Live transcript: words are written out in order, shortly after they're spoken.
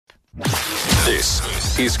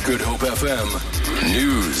This is Good Hope FM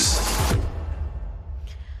News.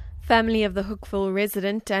 Family of the Hoekwil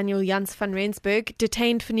resident, Daniel Janse Van Rensburg,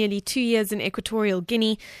 detained for nearly 2 years in Equatorial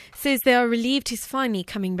Guinea, says they are relieved he's finally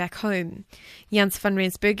coming back home. Janse Van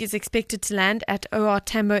Rensburg is expected to land at OR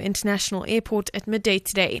Tambo International Airport at midday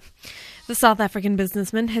today. The South African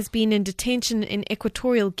businessman has been in detention in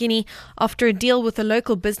Equatorial Guinea after a deal with a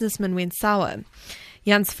local businessman went sour.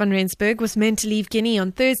 Janse Van Rensburg was meant to leave Guinea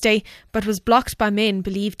on Thursday, but was blocked by men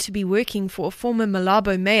believed to be working for a former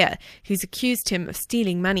Malabo mayor who's accused him of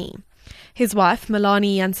stealing money. His wife,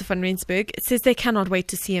 Melanie Janse Van Rensburg, says they cannot wait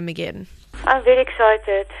to see him again. I'm very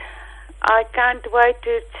excited. I can't wait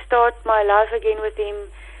to start my life again with him,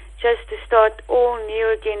 just to start all new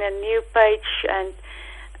again, a new page, and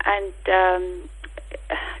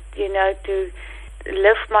to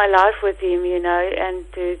live my life with him,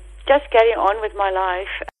 and to just carry on with my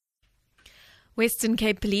life. Western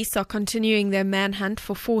Cape Police are continuing their manhunt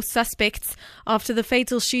for 4 suspects after the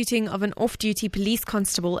fatal shooting of an off-duty police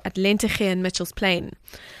constable at Lenteghe in Mitchells Plain.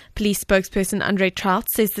 Police spokesperson Andre Trout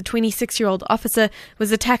says the 26-year-old officer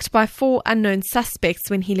was attacked by 4 unknown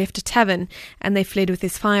suspects when he left a tavern and they fled with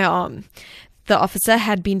his firearm. The officer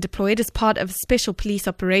had been deployed as part of a special police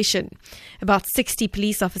operation. About 60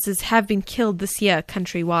 police officers have been killed this year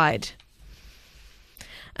countrywide.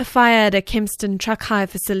 A fire at a Kempston truck hire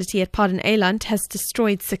facility at Pardon Eiland has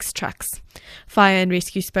destroyed 6 trucks. Fire and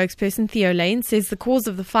rescue spokesperson Theo Lane says the cause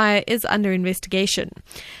of the fire is under investigation.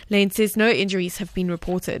 Lane says no injuries have been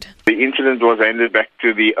reported. The incident was handed back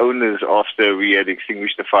to the owners after we had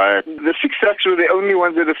extinguished the fire. The 6 trucks were the only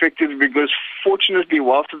ones that affected because fortunately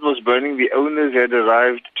whilst it was burning, the owners had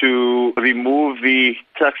arrived to remove the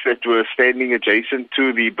trucks that were standing adjacent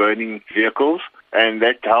to the burning vehicles, and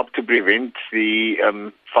that helped to prevent the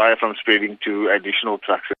fire from spreading to additional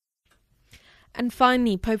trucks. And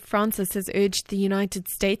finally, Pope Francis has urged the United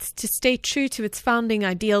States to stay true to its founding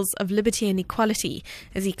ideals of liberty and equality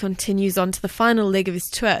as he continues on to the final leg of his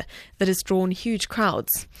tour that has drawn huge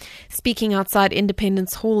crowds. Speaking outside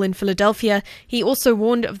Independence Hall in Philadelphia, he also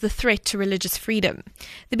warned of the threat to religious freedom.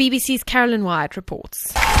 The BBC's Carolyn Wyatt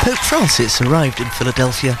reports. Pope Francis arrived in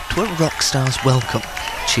Philadelphia to a rock star's welcome,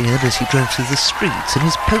 cheered as he drove through the streets in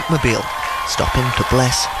his Pope-mobile, stopping to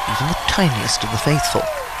bless even the tiniest of the faithful.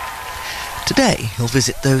 Today, he'll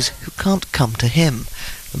visit those who can't come to him,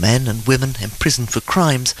 the men and women imprisoned for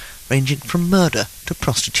crimes ranging from murder to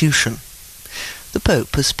prostitution. The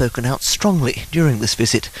Pope has spoken out strongly during this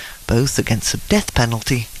visit, both against the death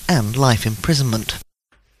penalty and life imprisonment.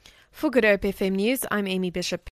 For Good Hope FM News, I'm Amy Bishop.